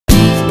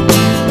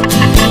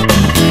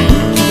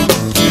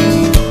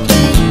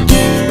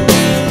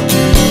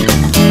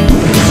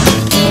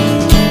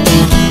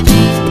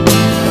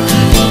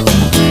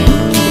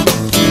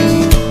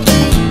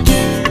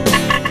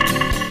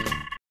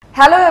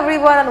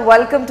everyone and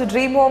welcome to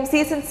Dream Home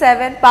Season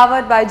 7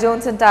 powered by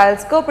Jones &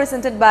 Tiles,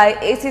 co-presented by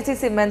ACC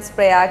Cements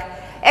Prayag,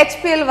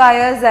 HPL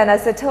Wires and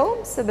Asset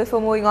Homes. So before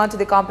moving on to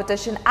the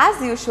competition,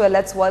 as usual,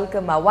 let's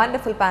welcome our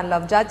wonderful panel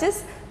of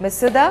judges, Ms.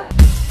 Sudha,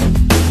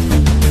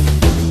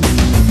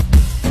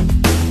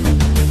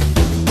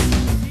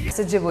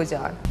 Mr.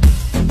 Jibujan.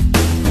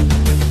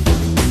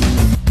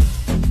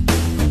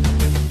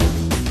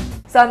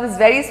 So on this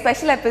very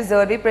special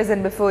episode, we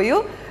present before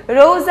you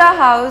Rosa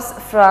House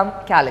from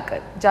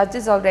Calicut.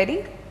 Judges all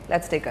ready?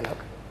 Let's take a look.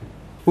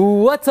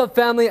 What's up,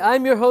 family?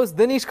 I'm your host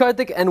Danish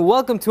Karthik and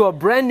welcome to a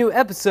brand new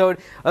episode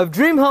of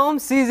Dream Home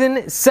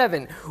Season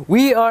 7.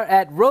 We are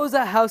at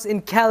Rosa House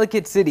in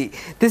Calicut City.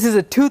 This is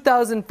a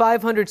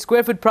 2,500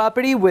 square foot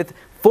property with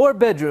 4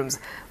 bedrooms.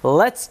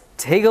 Let's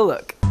take a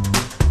look.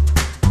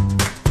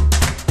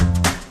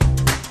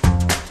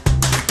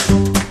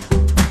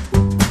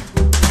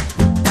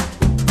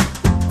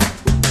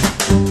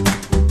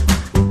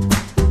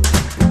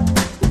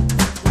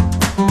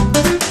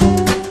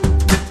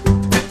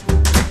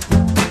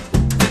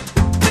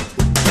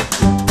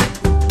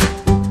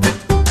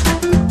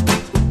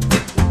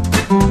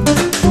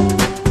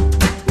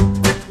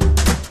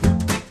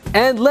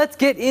 And let's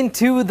get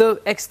into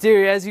the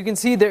exterior. As you can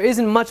see, there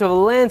isn't much of a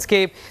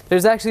landscape.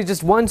 There's actually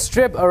just one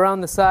strip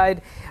around the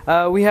side.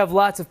 We have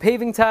lots of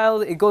paving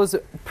tile. It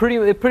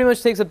pretty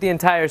much takes up the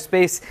entire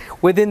space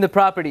within the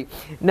property.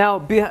 Now,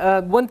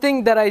 one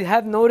thing that I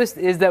have noticed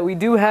is that we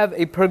do have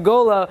a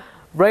pergola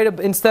right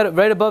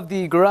above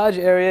the garage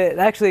area. It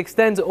actually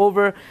extends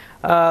over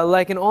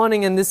like an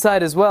awning on this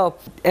side as well.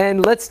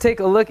 And let's take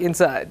a look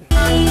inside.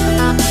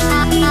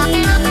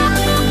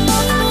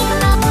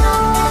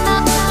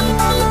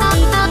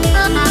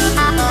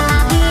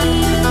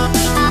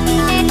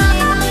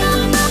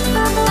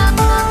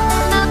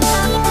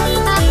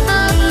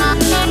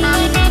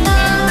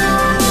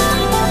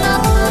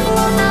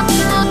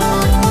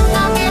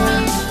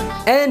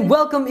 And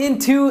welcome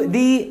into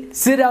the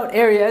sit-out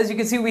area. As you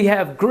can see, we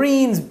have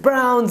greens,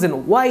 browns,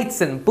 and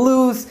whites and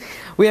blues.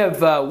 We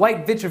have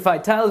white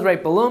vitrified tiles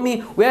right below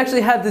me. We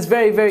actually have this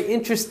very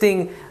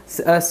interesting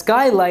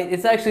skylight.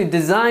 It's actually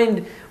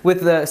designed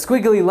with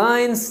squiggly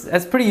lines.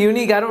 That's pretty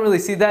unique. I don't really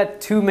see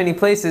that too many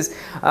places.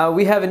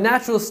 We have a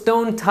natural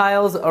stone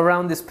tiles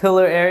around this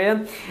pillar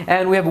area.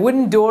 And we have a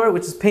wooden door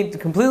which is painted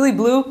completely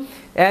blue.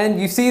 And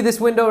you see this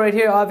window right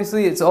here,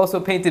 obviously it's also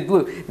painted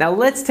blue. Now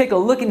let's take a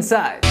look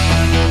inside.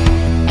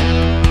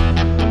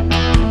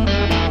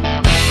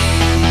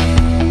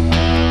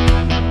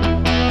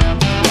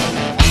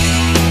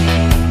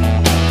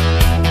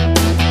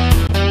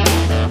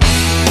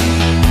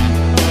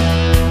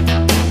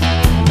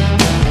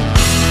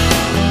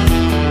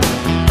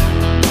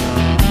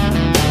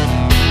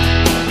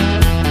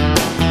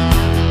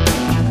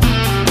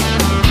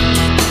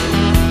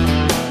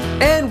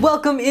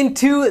 Welcome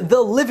into the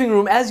living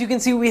room. As you can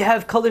see, we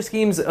have color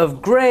schemes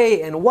of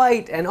gray and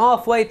white and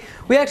off-white.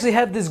 We actually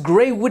have this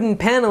gray wooden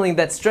paneling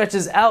that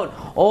stretches out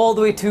all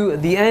the way to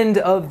the end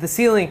of the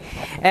ceiling,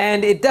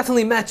 and it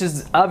definitely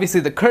matches obviously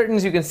the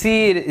curtains. You can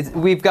see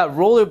we've got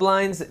roller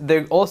blinds.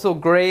 They're also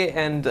gray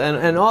and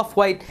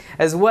off-white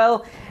as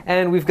well,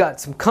 and we've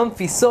got some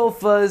comfy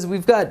sofas.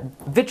 We've got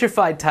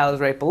vitrified tiles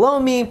right below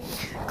me,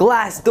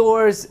 glass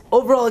doors.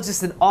 Overall, it's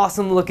just an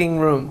awesome looking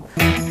room.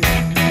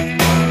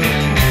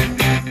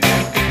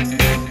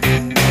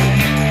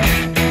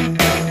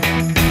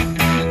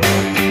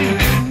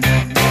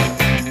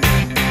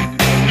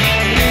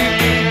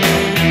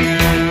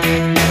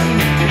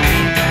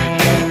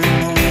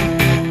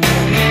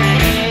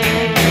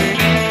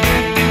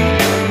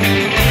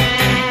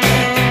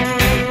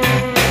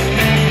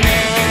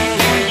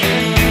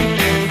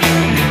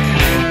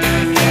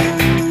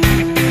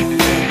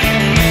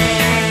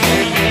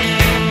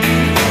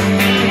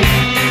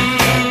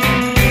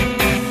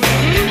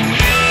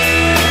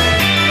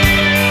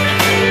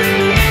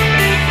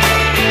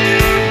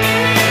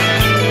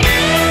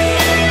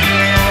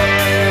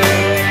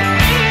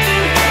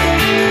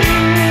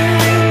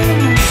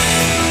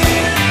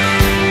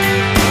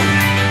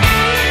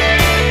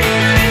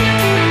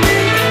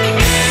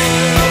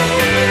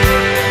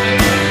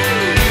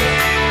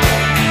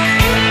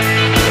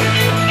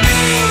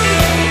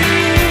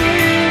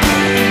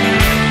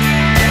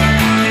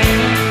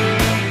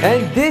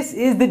 And this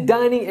is the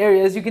dining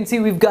area. As you can see,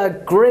 we've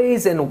got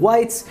grays and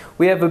whites.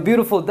 We have a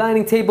beautiful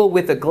dining table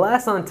with a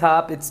glass on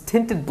top. It's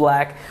tinted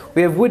black.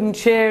 We have wooden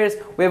chairs.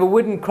 We have a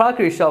wooden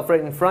crockery shelf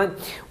right in front.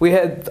 We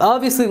have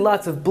obviously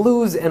lots of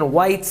blues and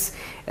whites.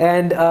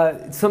 And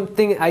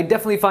something I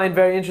definitely find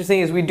very interesting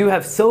is we do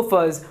have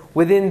sofas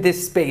within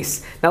this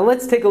space. Now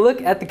let's take a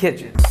look at the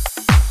kitchen.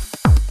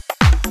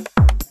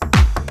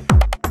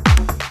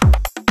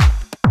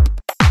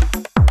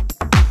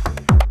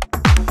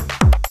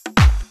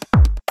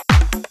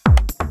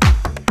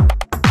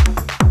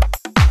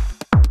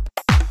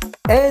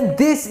 And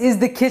this is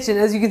the kitchen.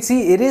 As you can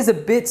see, it is a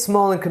bit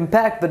small and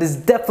compact, but it's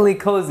definitely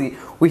cozy.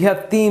 We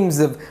have themes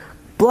of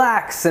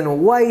blacks and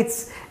whites,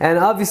 and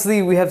obviously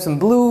we have some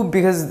blue,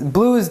 because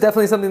blue is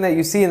definitely something that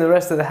you see in the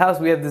rest of the house.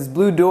 We have this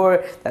blue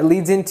door that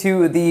leads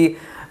into the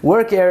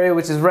work area,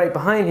 which is right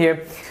behind here.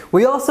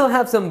 We also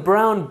have some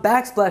brown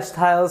backsplash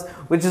tiles,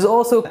 which is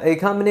also a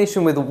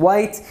combination with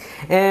white,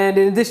 and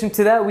in addition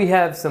to that we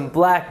have some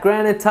black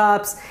granite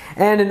tops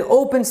and an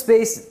open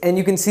space, and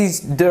you can see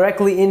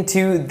directly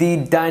into the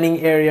dining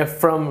area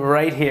from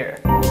right here.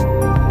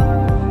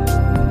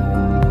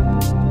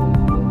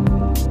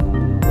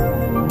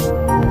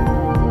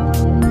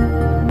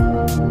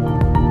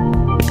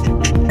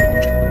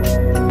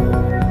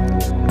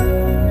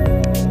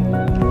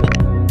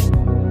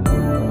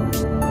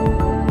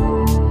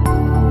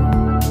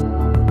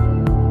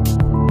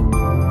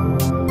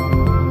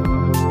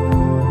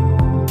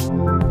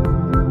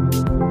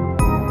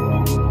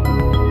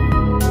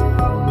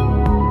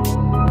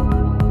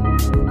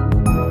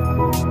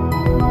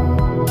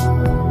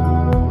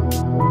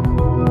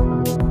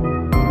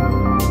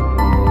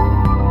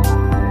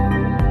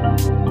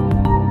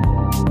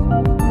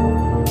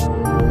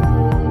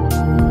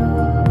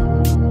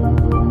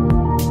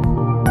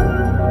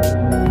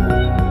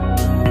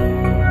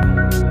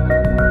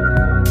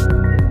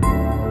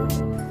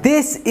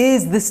 This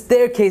is the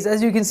staircase. As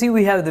you can see,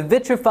 we have the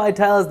vitrified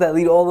tiles that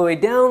lead all the way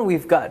down.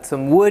 We've got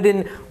some wooden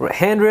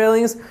hand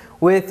railings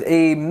with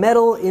a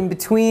metal in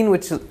between,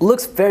 which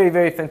looks very,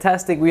 very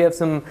fantastic. We have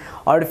some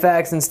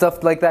artifacts and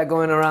stuff like that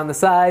going around the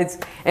sides.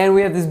 And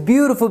we have this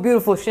beautiful,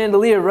 beautiful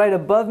chandelier right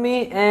above me.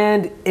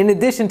 And in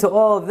addition to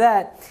all of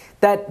that,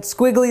 that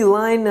squiggly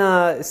line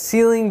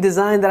ceiling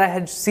design that I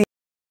had seen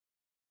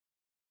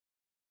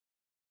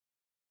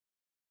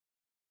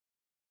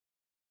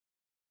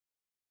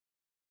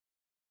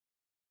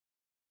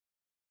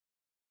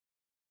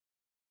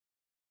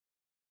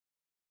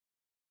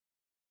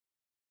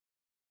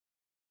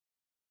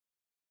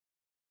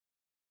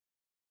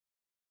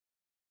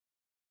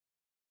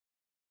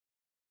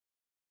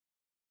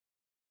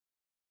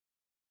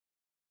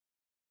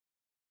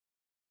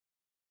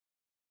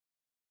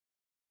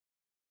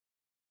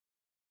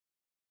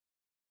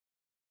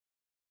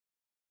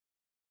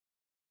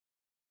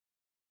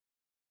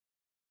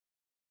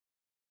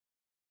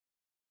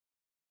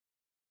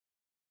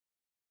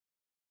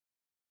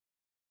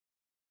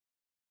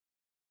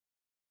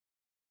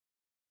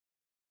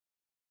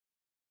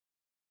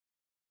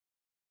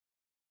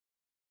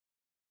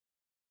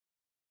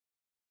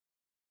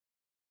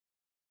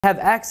have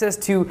access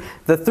to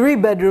the 3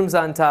 bedrooms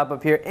on top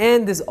up here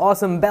and this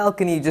awesome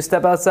balcony. Just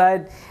step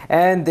outside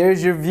and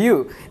there's your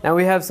view. Now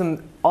we have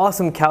some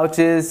awesome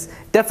couches.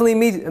 Definitely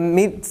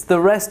meets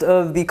the rest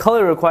of the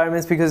color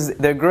requirements because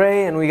they're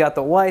gray, and we got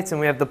the whites and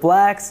we have the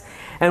blacks,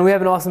 and we have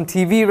an awesome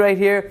TV right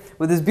here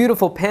with this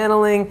beautiful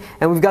paneling,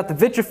 and we've got the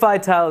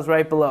vitrified tiles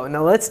right below.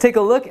 Now let's take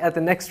a look at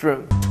the next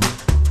room.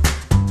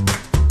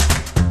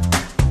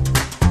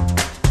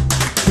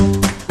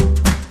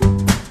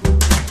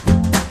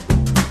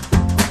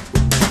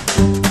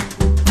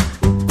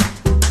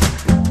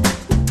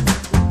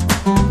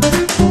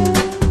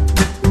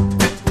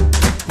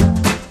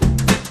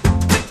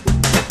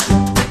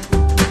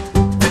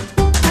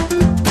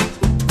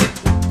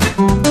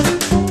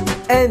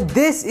 And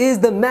this is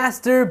the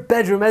master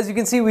bedroom. As you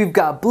can see, we've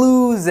got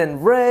blues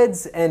and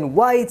reds and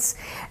whites,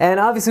 and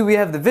obviously we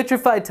have the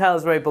vitrified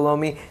tiles right below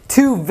me.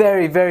 2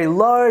 very, very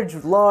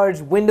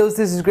large windows.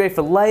 This is great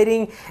for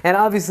lighting and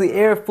obviously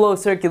airflow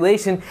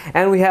circulation.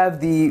 And we have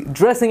the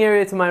dressing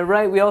area to my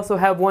right. We also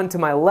have one to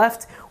my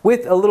left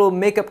with a little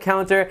makeup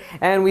counter,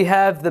 and we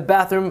have the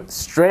bathroom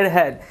straight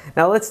ahead.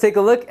 Now let's take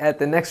a look at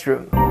the next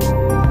room.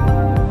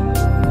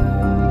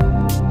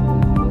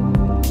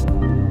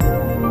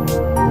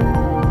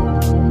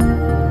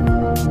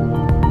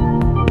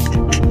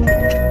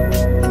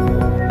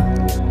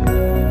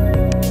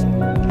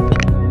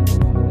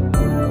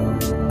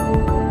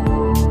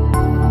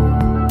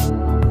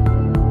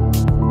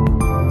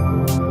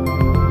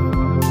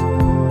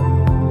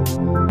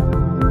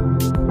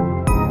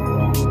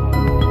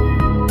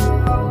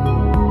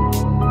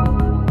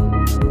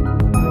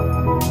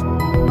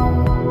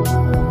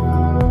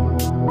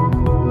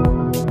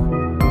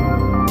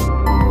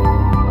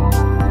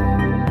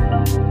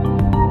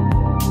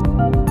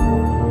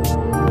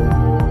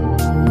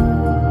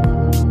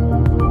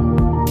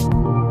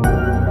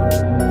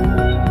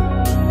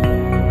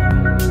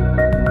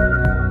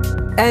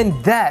 And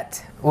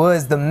that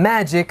was the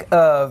magic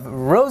of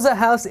Rosa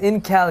House in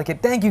Calicut.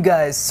 Thank you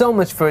guys so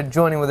much for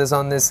joining with us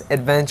on this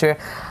adventure.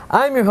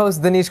 I'm your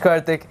host Danish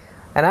Karthik,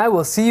 and I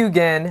will see you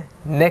again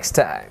next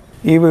time.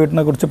 ഈ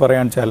വീടിനെ കുറിച്ച്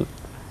പറയാന്ന് വെച്ചാൽ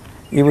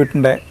ഈ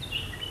വീടിന്റെ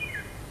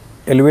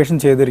elevation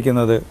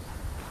ചെയ്തിരിക്കുന്നത്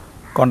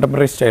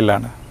contemporary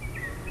സ്റ്റൈലാണ്.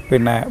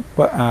 പിന്നെ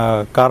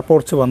കാർ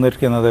പോർച്ച്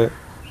വന്നിരിക്കുന്നത്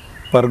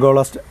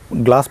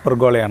ഗ്ലാസ്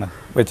പെർഗോളയാണ്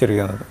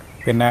വെച്ചിരിക്കുന്നത്.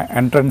 പിന്നെ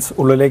എൻട്രൻസ്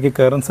ഉള്ളിലേക്ക്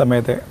കയറുന്ന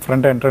സമയത്ത്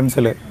ഫ്രണ്ട്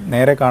എൻട്രൻസിൽ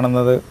നേരെ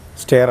കാണുന്നത്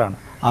സ്റ്റെയർ ആണ്.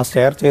 ആ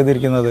സ്റ്റെയർ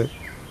ചെയ്തിരിക്കുന്നത്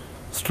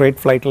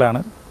സ്ട്രെയിറ്റ് ഫ്ലൈറ്റിലാണ്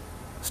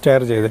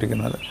സ്റ്റെയർ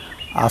ചെയ്തിരിക്കുന്നത്.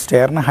 ആ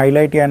സ്റ്റെയറിനെ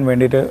ഹൈലൈറ്റ് ചെയ്യാൻ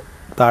വേണ്ടിയിട്ട്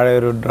താഴെ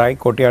ഒരു ഡ്രൈ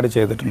കോട്ടിയാട്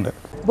ചെയ്തിട്ടുണ്ട്.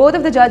 Both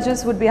of the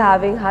judges would be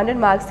having 100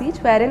 marks each,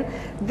 wherein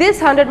this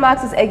 100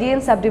 marks is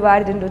again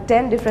subdivided into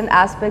 10 different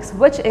aspects,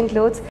 which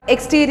includes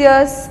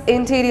exteriors,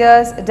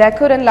 interiors,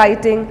 decor and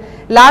lighting,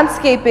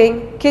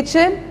 landscaping,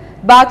 kitchen,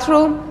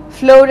 bathroom,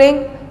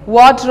 flooring,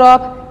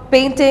 wardrobe,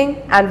 painting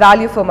and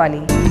value for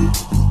money.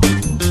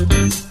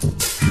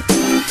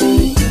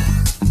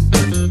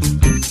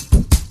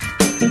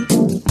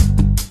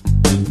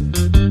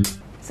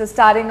 So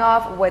starting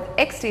off with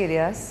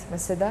exteriors,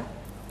 Ms. Siddha.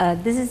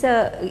 This is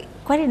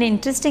quite an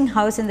interesting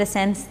house in the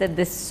sense that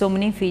there's so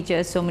many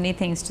features, so many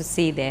things to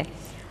see there.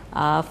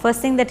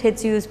 First thing that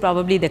hits you is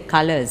probably the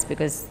colors,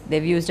 because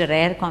they've used a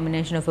rare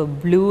combination of a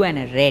blue and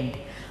a red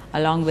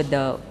along with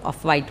the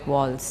off-white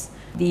walls.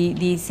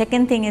 The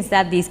second thing is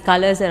that these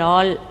colors are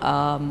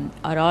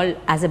all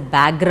as a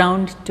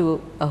background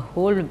to a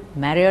whole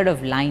myriad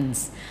of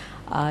lines.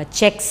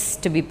 Checks,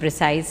 to be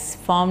precise,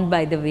 formed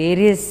by the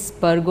various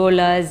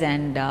pergolas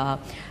and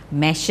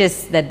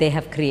meshes that they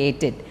have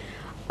created.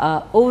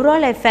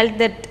 Overall, I felt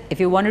that if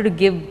you wanted to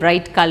give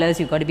bright colors,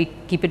 you got to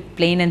keep it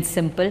plain and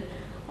simple,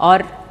 or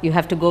you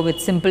have to go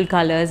with simple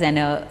colors and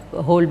a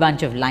whole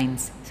bunch of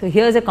lines. So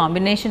here's a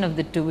combination of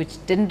the two,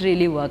 which didn't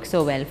really work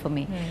so well for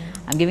me.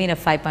 I'm giving it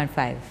a 5.5.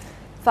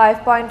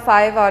 5.5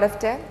 out of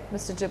 10,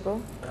 Mr.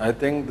 Jibbo. I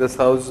think this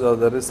house,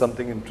 there is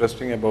something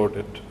interesting about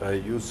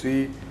it. You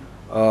see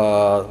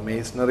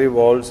masonry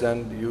walls,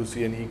 and you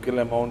see an equal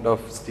amount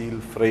of steel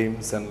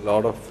frames and a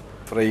lot of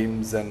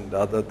frames and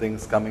other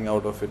things coming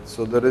out of it.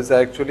 So there is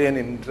actually an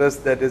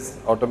interest that is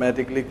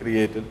automatically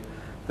created.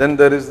 Then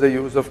there is the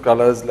use of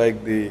colors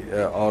like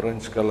the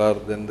orange color,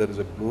 then there is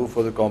a blue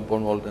for the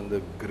compound wall, then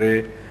the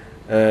grey.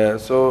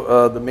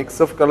 The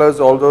mix of colors,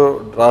 although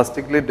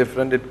drastically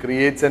different, it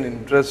creates an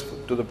interest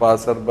to the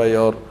passerby,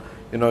 or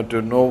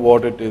to know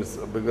what it is,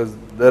 because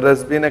there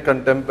has been a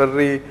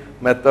contemporary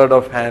method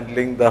of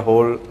handling the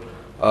whole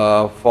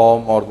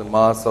form or the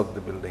mass of the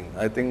building.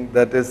 I think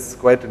that is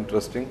quite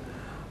interesting.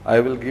 I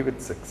will give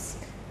it 6.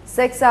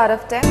 6 out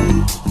of 10.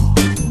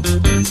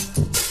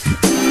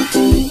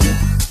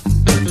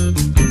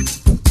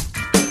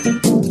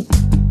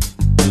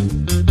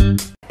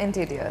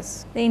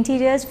 Interiors. The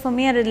interiors for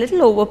me are a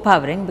little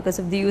overpowering because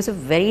of the use of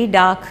very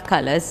dark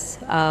colors,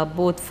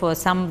 both for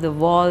some of the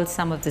walls,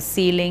 some of the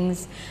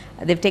ceilings.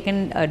 They've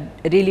taken a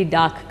really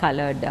dark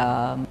colored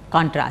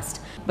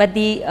contrast. But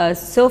the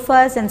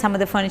sofas and some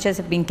of the furnitures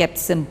have been kept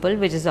simple,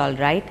 which is all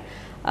right.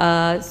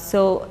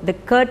 So the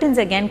curtains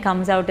again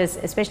comes out as,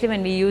 especially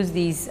when we use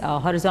these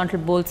horizontal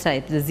bolt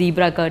types, the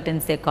zebra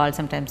curtains they call,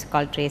 sometimes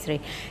called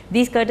tracery.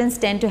 These curtains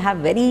tend to have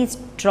very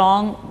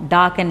strong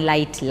dark and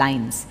light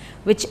lines,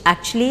 which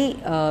actually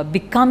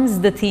becomes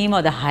the theme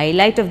or the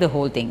highlight of the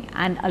whole thing.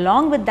 And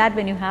along with that,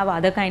 when you have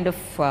other kind of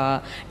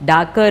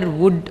darker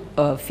wood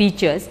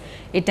features,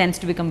 it tends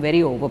to become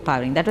very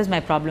overpowering. That was my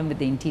problem with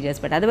the interiors,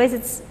 but otherwise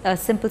it's a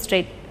simple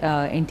straight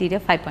interior.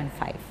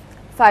 5.5.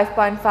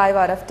 5.5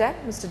 out of 10,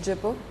 Mr.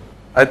 Jibbo.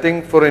 I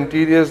think for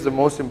interiors, the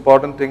most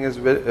important thing is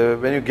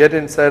when you get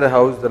inside a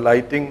house, the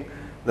lighting,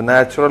 the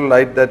natural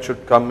light that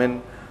should come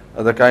in,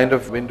 the kind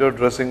of window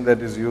dressing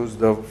that is used,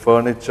 the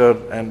furniture,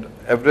 and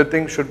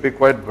everything should be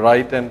quite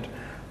bright, and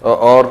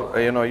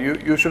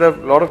you should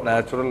have a lot of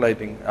natural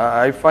lighting.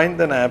 I find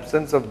an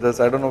absence of this.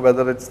 I don't know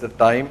whether it's the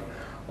time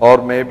or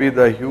maybe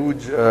the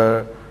huge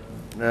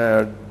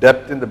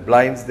depth in the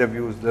blinds they've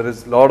used. There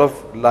is a lot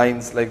of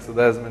lines, like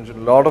Sudha has mentioned,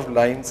 a lot of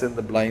lines in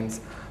the blinds.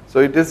 So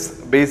it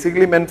is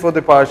basically meant for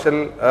the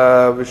partial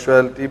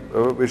visual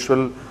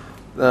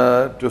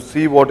to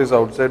see what is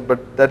outside,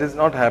 but that is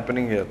not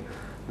happening here.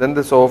 Then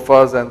the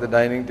sofas and the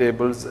dining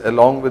tables,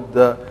 along with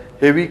the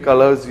heavy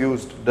colors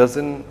used,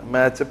 doesn't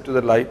match up to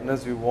the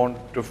lightness you want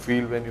to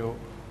feel when you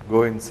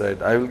go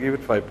inside. I will give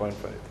it 5.5.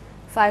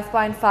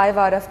 5.5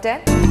 out of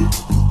 10.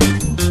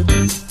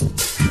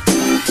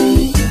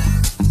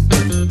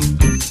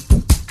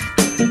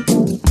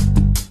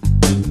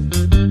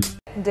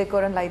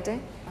 Decor and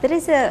lighting. There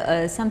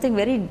is something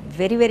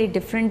very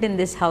different in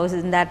this house,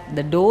 in that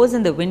the doors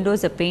and the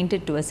windows are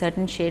painted to a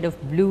certain shade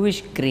of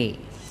bluish grey.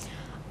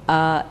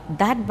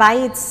 That by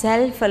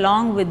itself,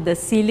 along with the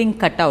ceiling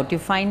cutout, you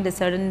find a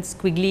certain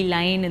squiggly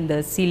line in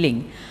the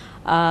ceiling,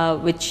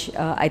 which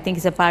I think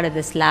is a part of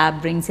the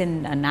slab, brings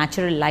in a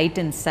natural light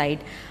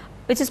inside,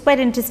 which is quite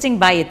interesting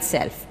by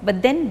itself.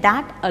 But then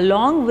that,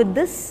 along with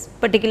this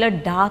particular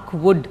dark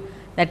wood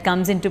that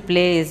comes into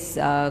play, is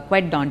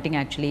quite daunting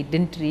actually. It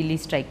didn't really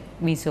strike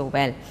me so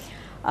well.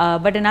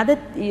 But another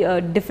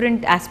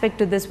different aspect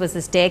to this was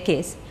the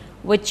staircase,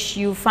 which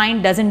you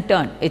find doesn't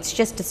turn. It's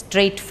just a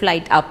straight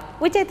flight up,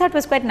 which I thought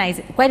was quite nice,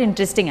 quite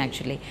interesting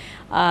actually.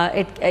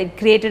 It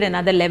created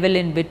another level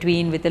in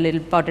between with a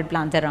little potted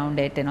plants around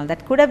it and all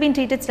that. Could have been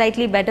treated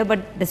slightly better,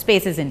 but the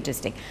space is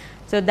interesting.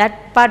 So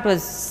that part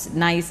was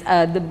nice.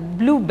 The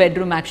blue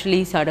bedroom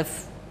actually sort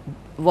of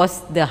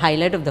was the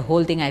highlight of the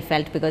whole thing, I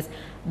felt, because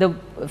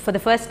for the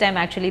first time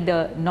actually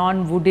the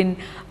non-wooden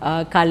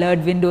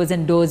colored windows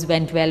and doors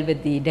went well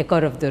with the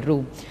decor of the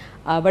room.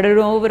 But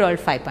overall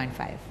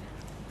 5.5.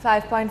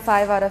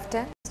 5.5 out of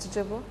 10, Mr.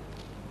 Jibbo.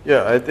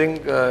 Yeah, I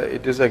think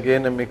it is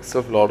again a mix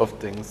of lot of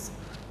things.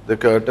 The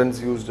curtains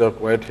used are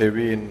quite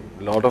heavy in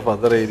a lot of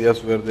other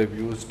areas where they've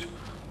used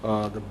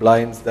the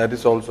blinds, that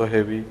is also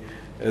heavy.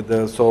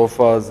 The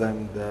sofas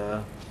and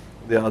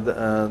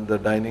the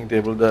dining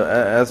table.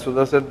 As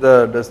Sudha said,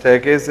 the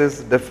staircase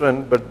is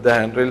different, but the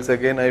handrails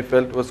again I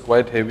felt was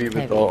quite heavy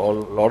with a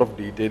lot of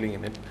detailing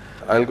in it.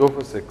 I'll go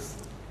for 6.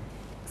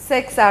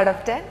 6 out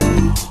of 10.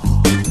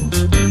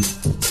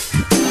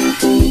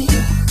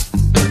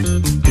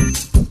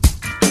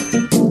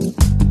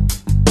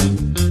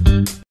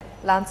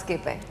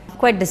 Landscaping.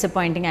 Quite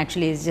disappointing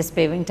actually, it's just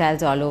paving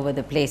tiles all over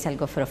the place. I'll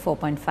go for a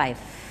 4.5.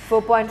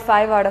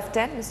 4.5 out of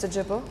 10, Mr.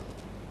 Jibbo.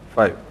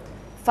 5.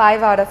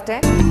 5 out of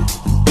 10.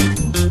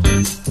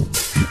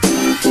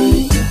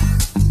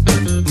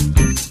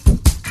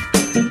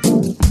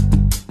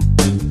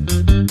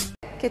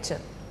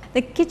 Kitchen.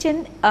 The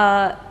kitchen,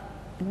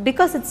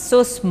 because it's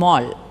so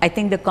small, I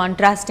think the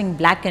contrasting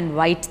black and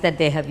white that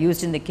they have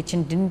used in the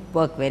kitchen didn't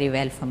work very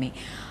well for me.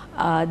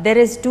 There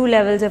is 2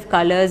 levels of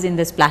colors in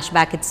the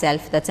splashback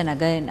itself. That's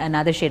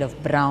another shade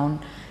of brown.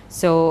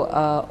 So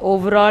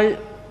overall,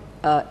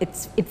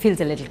 it feels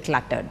a little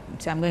cluttered.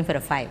 So I'm going for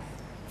a 5.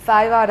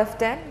 5 out of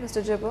 10,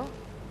 Mr. Jibbo.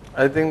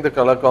 I think the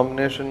color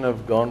combination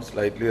have gone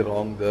slightly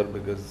wrong there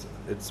because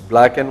it's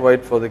black and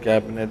white for the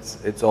cabinets,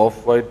 it's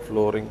off-white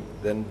flooring,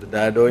 then the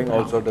dadoing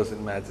also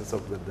doesn't matches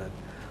up with that.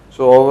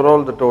 So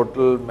overall the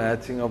total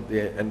matching of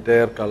the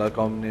entire color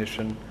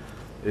combination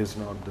is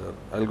not there.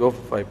 I'll go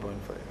for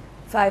 5.5.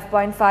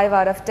 5.5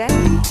 out of 10.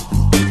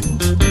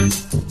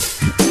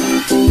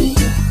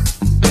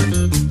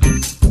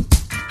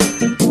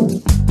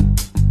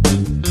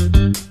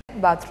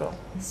 Bathroom.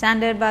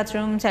 Standard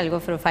bathrooms, I'll go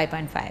for a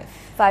 5.5.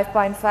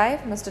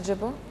 5.5, Mr.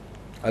 Jibbo.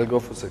 I'll go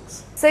for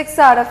 6. 6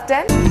 out of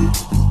 10.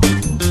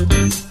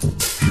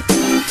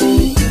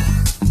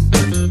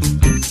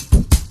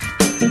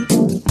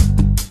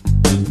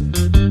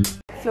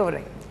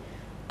 Flooring.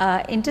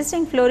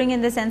 Interesting flooring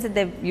in the sense that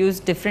they've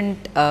used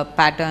different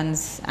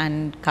patterns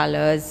and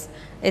colors.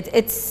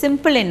 It's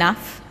simple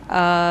enough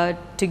to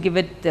give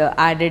it the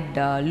added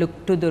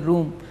look to the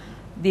room.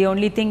 The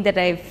only thing that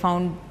I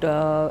found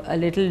a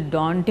little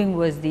daunting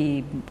was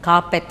the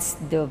carpets,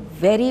 the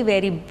very,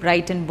 very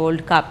bright and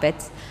bold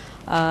carpets.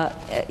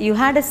 You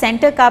had a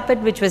center carpet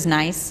which was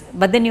nice,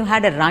 but then you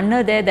had a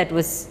runner there that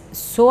was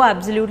so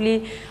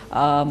absolutely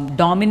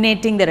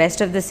dominating the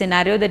rest of the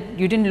scenario that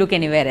you didn't look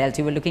anywhere else,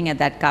 you were looking at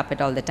that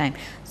carpet all the time.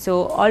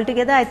 So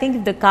altogether I think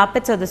if the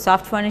carpets or the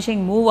soft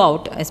furnishing move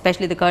out,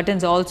 especially the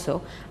curtains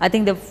also, I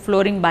think the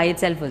flooring by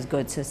itself was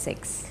good, so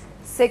 6.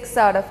 6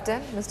 out of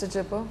 10, Mr.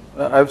 Jibbo.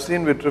 I've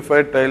seen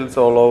vitrified tiles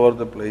all over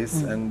the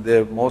place and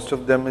most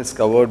of them is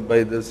covered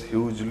by this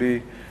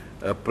hugely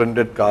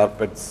printed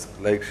carpets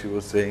like she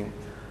was saying,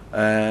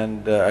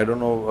 and I don't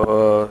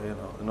know,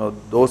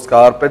 those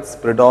carpets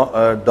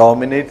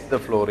dominate the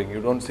flooring.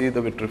 You don't see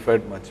the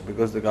vitrified much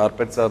because the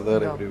carpets are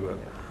there everywhere.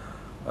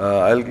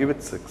 I'll give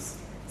it 6.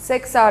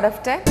 6 out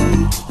of 10.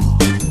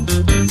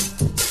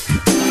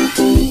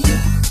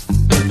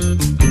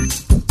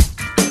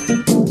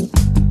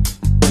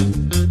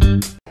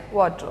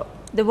 Wardrobe.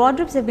 The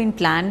wardrobes have been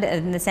planned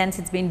in the sense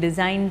it's been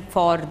designed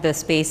for the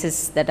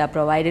spaces that are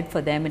provided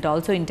for them. It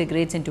also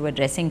integrates into a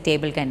dressing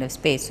table kind of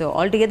space. So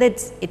altogether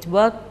it's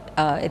worked,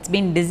 it's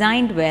been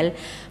designed well,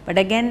 but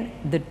again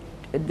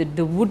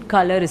the wood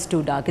color is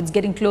too dark. It's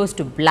getting close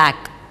to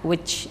black,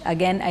 which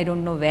again I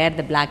don't know where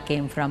the black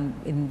came from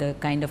in the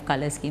kind of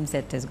color schemes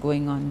that is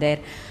going on there.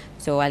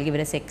 So I'll give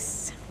it a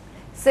 6.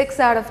 6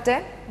 out of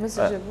 10,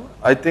 Mr. Jibbo.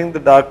 I think the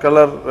dark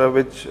color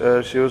which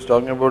she was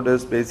talking about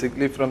is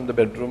basically from the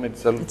bedroom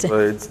itself.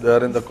 It's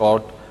there in the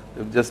cot.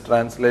 They've just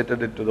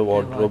translated it to the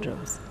wardrobe.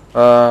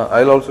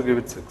 I'll also give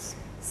it 6.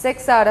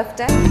 6 out of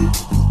 10.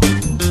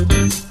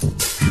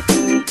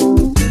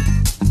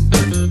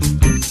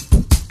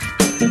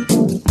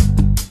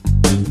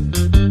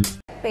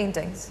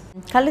 Paintings.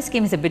 Color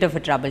scheme is a bit of a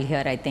trouble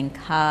here, I think.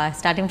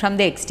 Starting from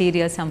the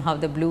exterior, somehow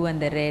the blue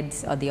and the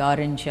reds or the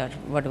orange or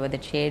whatever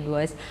the shade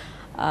was,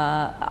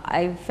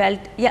 I felt,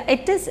 yeah,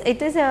 it is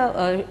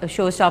a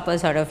showstopper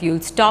sort of.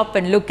 You'll stop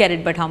and look at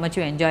it, but how much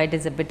you enjoy it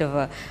is a bit of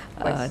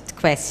a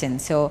question.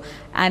 So,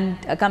 and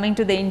coming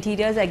to the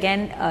interiors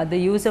again, the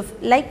use of,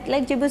 like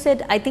Jibbu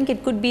said, I think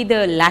it could be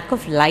the lack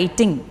of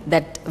lighting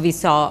that we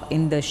saw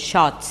in the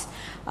shots.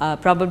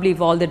 Probably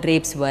if all the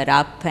drapes were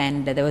up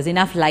and there was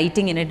enough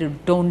lighting in it to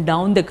tone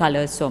down the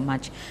colors so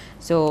much.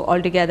 So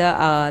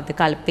altogether, the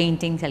color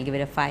paintings, I'll give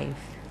it a 5.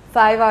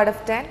 5 out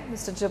of 10,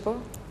 Mr.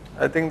 Jibbo.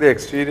 I think the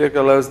exterior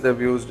colors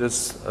they've used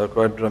is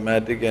quite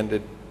dramatic and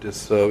it is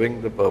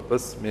serving the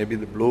purpose. Maybe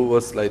the blue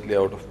was slightly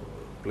out of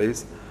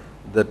place.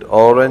 That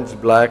orange,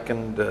 black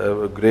and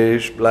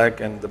greyish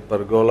black and the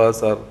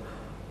pergolas are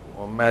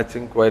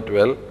matching quite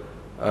well.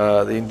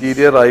 The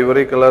interior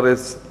ivory color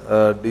is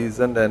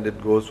decent and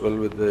it goes well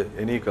with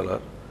any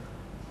color.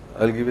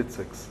 I'll give it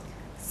 6.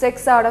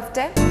 6 out of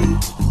 10.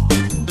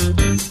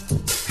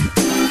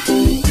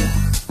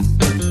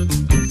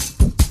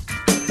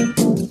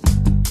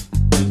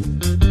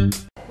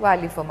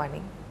 Value for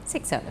money.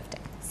 6 out of 10.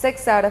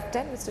 6 out of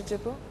 10, Mr.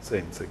 Jibbu.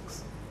 Same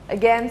 6.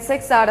 Again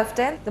 6 out of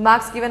 10. The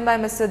marks given by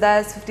Mr. Da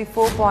is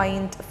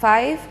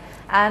 54.5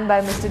 and by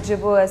Mr.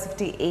 Jibbu is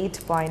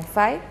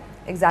 58.5.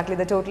 Exactly,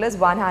 the total is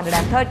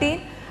 113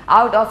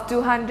 out of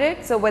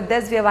 200. So with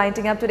this we are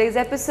winding up today's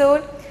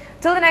episode.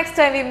 Till the next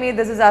time we meet,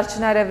 this is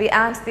Archana Ravi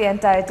and the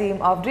entire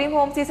team of Dream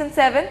Home Season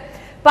 7,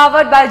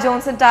 powered by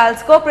Johnson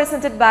Tiles,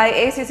 co-presented by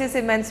ACC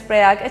Cements,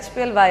 Prayag,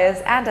 HPL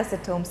Wires and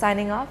Asset Home.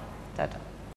 Signing off. Tata.